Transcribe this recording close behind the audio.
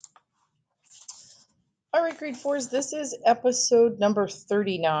right, grade fours, this is episode number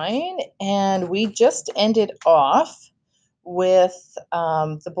 39, and we just ended off with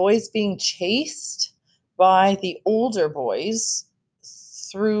the boys being chased by the older boys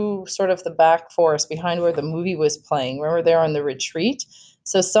through sort of the back forest behind where the movie was playing. Remember, they're on the retreat?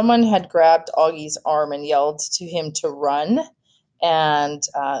 So someone had grabbed Augie's arm and yelled to him to run and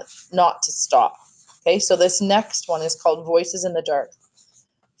not to stop. Okay, so this next one is called Voices in the Dark.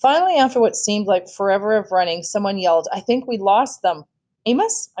 Finally, after what seemed like forever of running, someone yelled, "I think we lost them."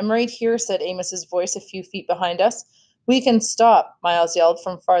 "Amos?" "I'm right here," said Amos's voice a few feet behind us. "We can stop," Miles yelled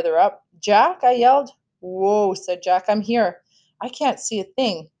from farther up. "Jack?" I yelled. "Whoa," said Jack, "I'm here." "I can't see a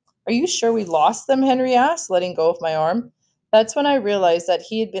thing." "Are you sure we lost them?" Henry asked, letting go of my arm. That's when I realized that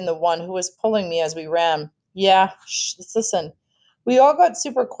he had been the one who was pulling me as we ran. "Yeah, shh, let's listen." We all got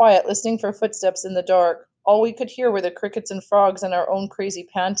super quiet, listening for footsteps in the dark. All we could hear were the crickets and frogs and our own crazy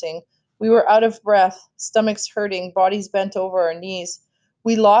panting. We were out of breath, stomachs hurting, bodies bent over our knees.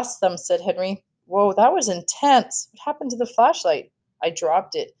 "We lost them," said Henry. "Whoa, that was intense. What happened to the flashlight?" "I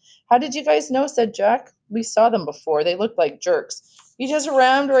dropped it." "How did you guys know?" said Jack. "We saw them before. They looked like jerks." "You just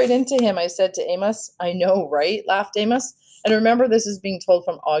rammed right into him," I said to Amos. "I know, right?" laughed Amos. And remember, this is being told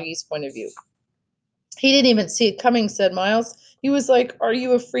from Augie's point of view. "He didn't even see it coming," said Miles. "He was like, 'Are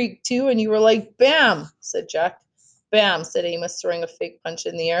you a freak too?' And you were like, 'Bam!'" said Jack. "Bam," said Amos, throwing a fake punch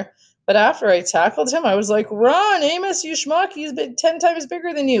in the air. But after I tackled him, I was like, "Run, Amos, you schmuck, he's been 10 times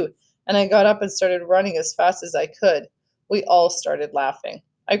bigger than you." And I got up and started running as fast as I could. We all started laughing.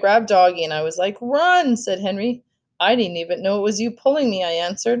 I grabbed Doggy and I was like, "Run," said Henry. "I didn't even know it was you pulling me," I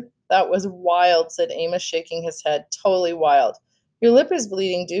answered. "That was wild," said Amos, shaking his head. "Totally wild." "Your lip is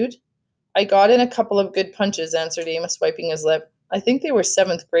bleeding, dude." "I got in a couple of good punches," answered Amos, wiping his lip. "I think they were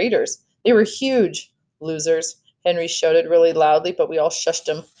 7th graders. They were huge." "Losers," Henry shouted really loudly, but we all shushed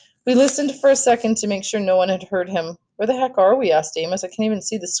him. We listened for a second to make sure no one had heard him. "Where the heck are we?" asked Amos. "I can't even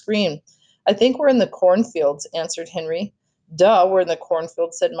see the screen." "I think we're in the cornfields," answered Henry. "Duh, we're in the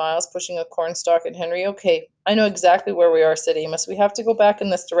cornfield," said Miles, pushing a cornstalk at Henry. "Okay, I know exactly where we are," said Amos. "We have to go back in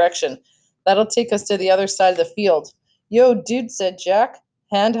this direction. That'll take us to the other side of the field." "Yo, dude," said Jack,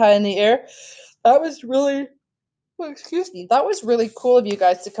 hand high in the air. That was really, that was really cool of you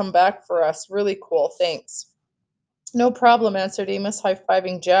guys to come back for us. Really cool. Thanks." "No problem," answered Amos,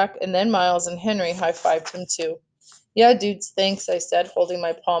 high-fiving Jack, and then Miles and Henry high-fived him too. "Yeah, dudes, thanks," I said, holding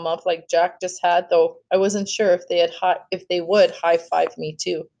my palm up like Jack just had, though I wasn't sure if they would high-five me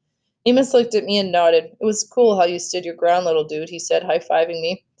too. Amos looked at me and nodded. "It was cool how you stood your ground, little dude," he said, high-fiving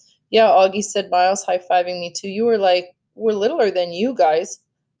me. "Yeah, Augie," said Miles, high-fiving me too. We're littler than you guys."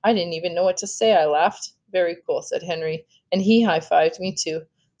 "I didn't even know what to say," I laughed. "Very cool," said Henry, and he high-fived me too.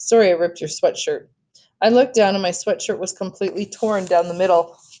 "Sorry I ripped your sweatshirt." I looked down and my sweatshirt was completely torn down the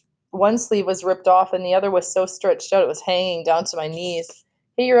middle. One sleeve was ripped off and the other was so stretched out it was hanging down to my knees.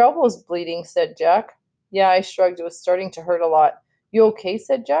 "Hey, your elbow's bleeding," said Jack. "Yeah," I shrugged. "It was starting to hurt a lot." "You okay?"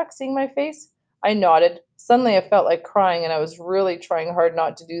 said Jack, seeing my face. I nodded. Suddenly I felt like crying, and I was really trying hard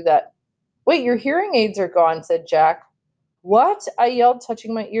not to do that. "Wait, your hearing aids are gone," said Jack. "What?" I yelled,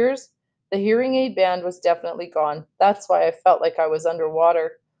 touching my ears. The hearing aid band was definitely gone. That's why I felt like I was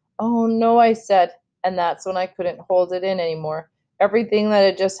underwater. "Oh no," I said, and that's when I couldn't hold it in anymore. Everything that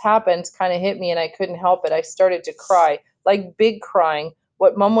had just happened kind of hit me and I couldn't help it. I started to cry, like big crying,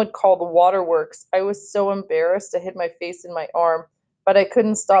 what Mom would call the waterworks. I was so embarrassed. I hid my face in my arm, but I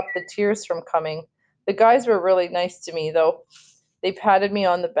couldn't stop the tears from coming. The guys were really nice to me, though. They patted me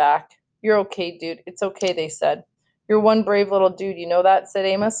on the back. "You're okay, dude. It's okay," they said. "You're one brave little dude, you know that?" said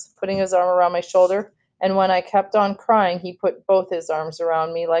Amos, putting his arm around my shoulder. And when I kept on crying, he put both his arms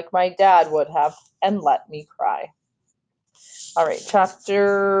around me like my dad would have and let me cry. All right,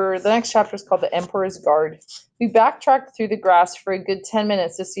 the next chapter is called The Emperor's Guard. We backtracked through the grass for a good 10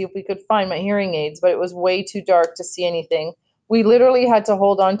 minutes to see if we could find my hearing aids, but it was way too dark to see anything. We literally had to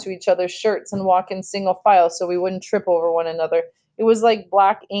hold on to each other's shirts and walk in single file so we wouldn't trip over one another. It was like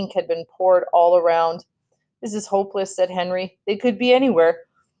black ink had been poured all around. "This is hopeless," said Henry. "They could be anywhere."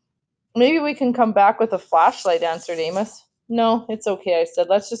 "Maybe we can come back with a flashlight," answered Amos. "No, it's okay," I said.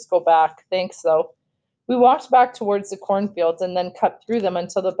 "Let's just go back. Thanks, though." We walked back towards the cornfields and then cut through them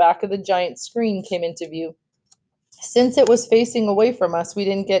until the back of the giant screen came into view. Since it was facing away from us, we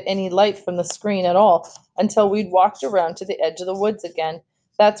didn't get any light from the screen at all until we'd walked around to the edge of the woods again.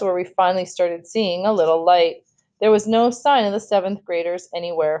 That's where we finally started seeing a little light. There was no sign of the 7th graders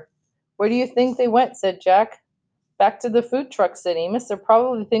anywhere. "Where do you think they went?" said Jack. "Back to the food truck," said Amos. "They're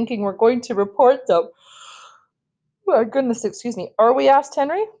probably thinking we're going to report them." "Oh, goodness, excuse me. Are we?" asked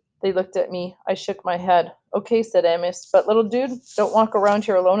Henry. They looked at me. I shook my head. "Okay," said Amos. "But little dude, don't walk around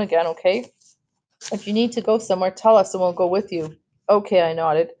here alone again, okay?" If you need to go somewhere, tell us and we'll go with you. Okay, I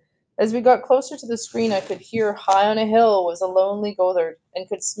nodded. As we got closer to the screen, I could hear high on a hill was a lonely goatherd and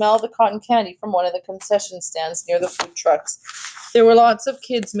could smell the cotton candy from one of the concession stands near the food trucks. There were lots of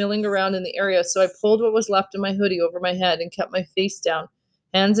kids milling around in the area, so I pulled what was left of my hoodie over my head and kept my face down,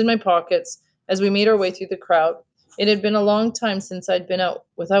 hands in my pockets, as we made our way through the crowd. It had been a long time since I'd been out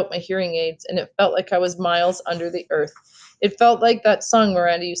without my hearing aids, and it felt like I was miles under the earth. It felt like that song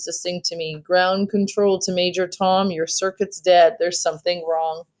Miranda used to sing to me, ground control to Major Tom, your circuit's dead, there's something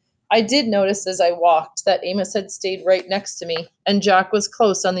wrong. I did notice as I walked that Amos had stayed right next to me, and Jack was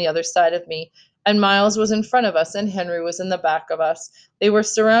close on the other side of me, and Miles was in front of us, and Henry was in the back of us. They were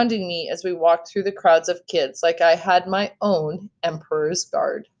surrounding me as we walked through the crowds of kids, like I had my own Emperor's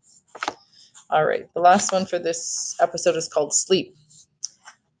Guard. All right, the last one for this episode is called Sleep.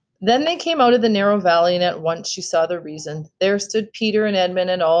 Then they came out of the narrow valley, and at once she saw the reason. There stood Peter and Edmund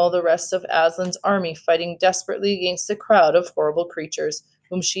and all the rest of Aslan's army fighting desperately against a crowd of horrible creatures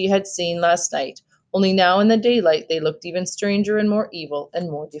whom she had seen last night. Only now in the daylight they looked even stranger and more evil and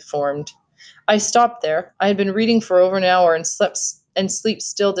more deformed. I stopped there. I had been reading for over an hour and sleep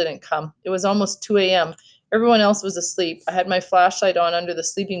still didn't come. It was almost 2 a.m. Everyone else was asleep. I had my flashlight on under the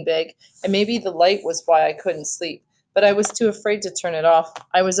sleeping bag, and maybe the light was why I couldn't sleep. But I was too afraid to turn it off.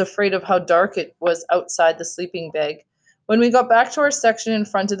 I was afraid of how dark it was outside the sleeping bag. When we got back to our section in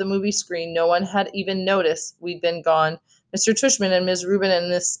front of the movie screen, no one had even noticed we'd been gone. Mr. Tushman and Ms.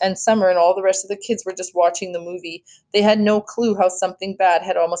 Rubin and Summer and all the rest of the kids were just watching the movie. They had no clue how something bad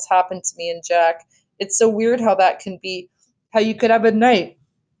had almost happened to me and Jack. It's so weird how that can be, how you could have a night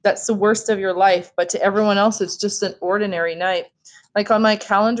that's the worst of your life, but to everyone else it's just an ordinary night. Like on my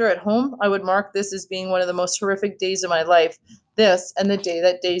calendar at home, I would mark this as being one of the most horrific days of my life, this and the day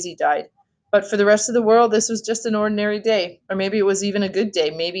that Daisy died. But for the rest of the world, this was just an ordinary day. Or maybe it was even a good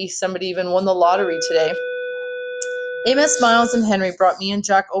day. Maybe somebody even won the lottery today. Amos, Miles, and Henry brought me and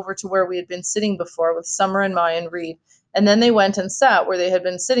Jack over to where we had been sitting before with Summer and Maya and Reed, and then they went and sat where they had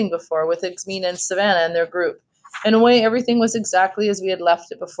been sitting before with Xmina and Savannah and their group. In a way, everything was exactly as we had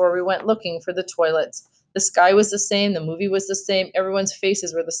left it before we went looking for the toilets. The sky was the same, the movie was the same, everyone's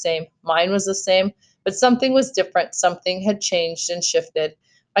faces were the same, mine was the same, but something was different, something had changed and shifted.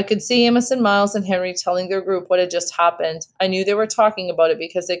 I could see Amos and Miles and Henry telling their group what had just happened. I knew they were talking about it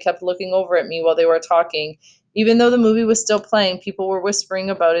because they kept looking over at me while they were talking. Even though the movie was still playing, people were whispering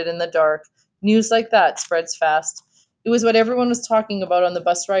about it in the dark. News like that spreads fast. It was what everyone was talking about on the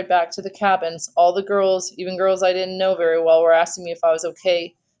bus ride back to the cabins. All the girls, even girls I didn't know very well, were asking me if I was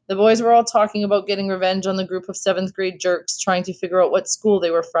okay. The boys were all talking about getting revenge on the group of 7th grade jerks, trying to figure out what school they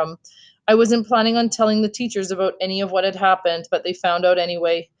were from. I wasn't planning on telling the teachers about any of what had happened, but they found out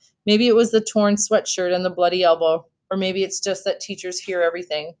anyway. Maybe it was the torn sweatshirt and the bloody elbow, or maybe it's just that teachers hear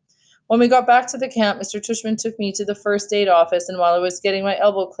everything. When we got back to the camp, Mr. Tushman took me to the first aid office, and while I was getting my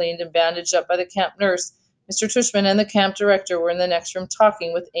elbow cleaned and bandaged up by the camp nurse, Mr. Tushman and the camp director were in the next room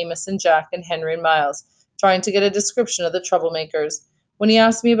talking with Amos and Jack and Henry and Miles, trying to get a description of the troublemakers. When he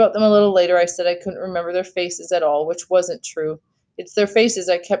asked me about them a little later, I said I couldn't remember their faces at all, which wasn't true. It's their faces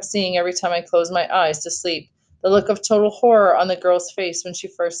I kept seeing every time I closed my eyes to sleep. The look of total horror on the girl's face when she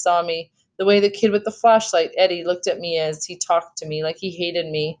first saw me. The way the kid with the flashlight, Eddie, looked at me as he talked to me, like he hated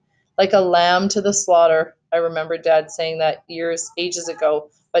me. Like a lamb to the slaughter. I remember Dad saying that ages ago.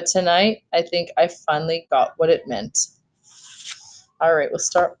 But tonight, I think I finally got what it meant. All right, we'll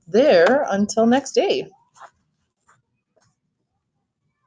start there until next day.